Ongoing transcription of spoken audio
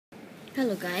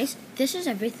Hello guys, this is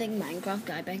Everything Minecraft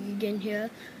Guy back again here.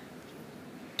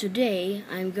 Today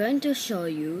I'm going to show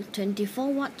you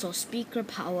 24 watts of speaker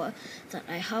power that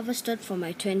I harvested from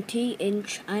my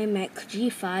 20-inch iMac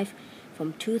G5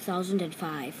 from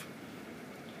 2005.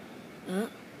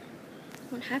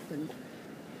 What happened?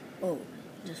 Oh,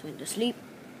 just went to sleep.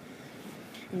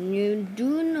 And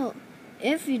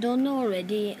if you don't know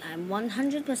already, I'm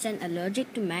 100%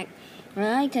 allergic to Mac, and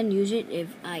I can use it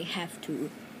if I have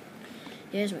to.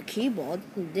 Here's my keyboard.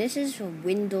 This is a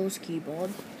Windows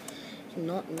keyboard. It's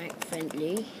not Mac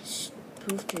friendly. It's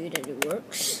proof to you that it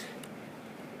works.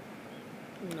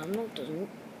 No, it doesn't.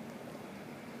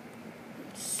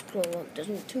 Scroll up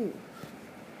doesn't too.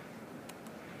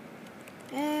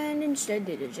 And instead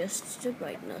it adjusts the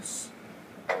brightness.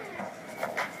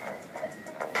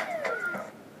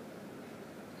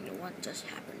 What just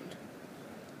happened?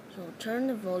 So turn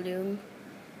the volume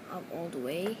up all the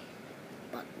way,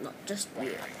 but not just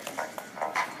here.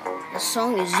 The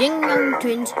song is Yong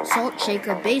Twins Salt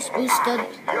Shaker Bass Boosted,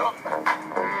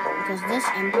 because this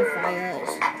amplifier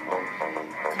is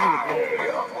kind of bad.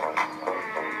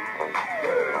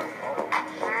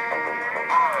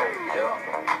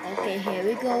 Okay, here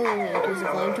we go. We're going to increase the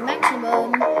volume to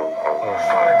maximum.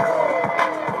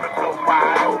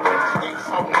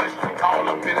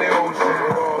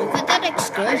 Look at that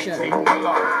excursion. You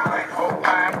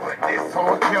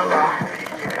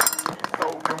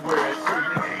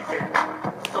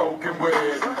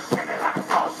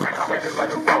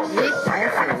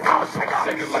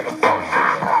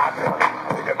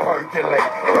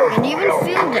can even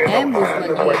feel the air movement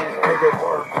here.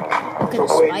 Look at the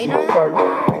spider.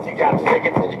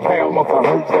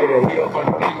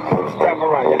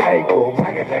 Around your ankle,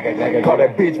 call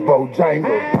that bitch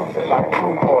Bojangle. Like a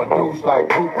fruit or a douche like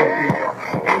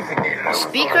The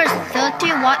speaker is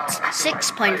 30 watts,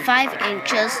 6.5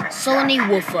 inches Sony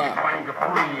woofer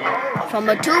from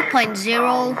a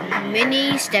 2.0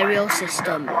 mini stereo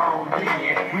system.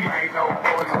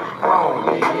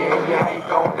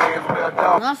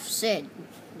 Enough said,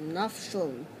 enough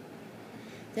shown.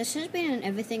 This has been an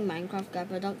Everything Minecraft Guy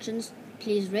Productions.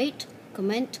 Please rate,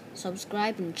 comment,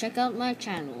 subscribe, and check out my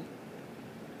channel.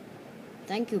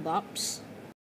 Thank you, Bops.